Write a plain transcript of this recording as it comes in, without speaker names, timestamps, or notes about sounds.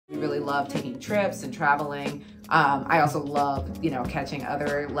We really love taking trips and traveling. I also love, catching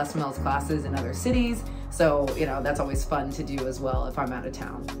other Les Mills classes in other cities. So, that's always fun to do as well if I'm out of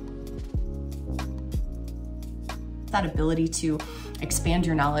town. That ability to expand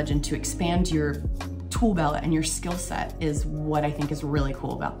your knowledge and to expand your tool belt and your skill set is what I think is really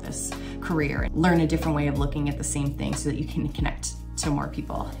cool about this career. Learn a different way of looking at the same thing so that you can connect to more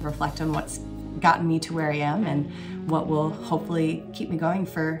people. Reflect on what's gotten me to where I am and what will hopefully keep me going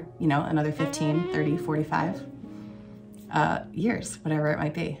for, another 15, 30, 45 years, whatever it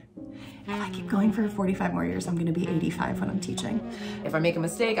might be. If I keep going for 45 more years, I'm gonna be 85 when I'm teaching. If I make a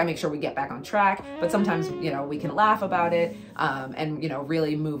mistake, I make sure we get back on track, but sometimes, we can laugh about it and,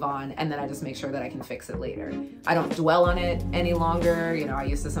 really move on, and then I just make sure that I can fix it later. I don't dwell on it any longer. I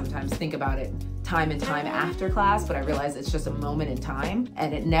used to sometimes think about it time and time after class, but I realize it's just a moment in time,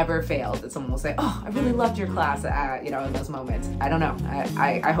 and it never fails that someone will say, oh, I really loved your class, in those moments. I don't know.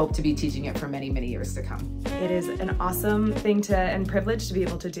 I hope to be teaching it for many, many years to come. It is an awesome thing and privilege to be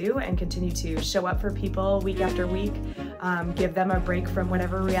able to do and continue to show up for people week after week, give them a break from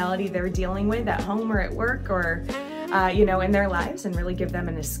whatever reality they're dealing with at home or at work or in their lives, and really give them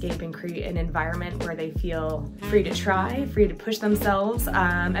an escape and create an environment where they feel free to try, free to push themselves,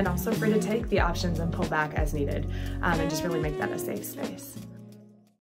 and also free to take the options and pull back as needed, and just really make that a safe space.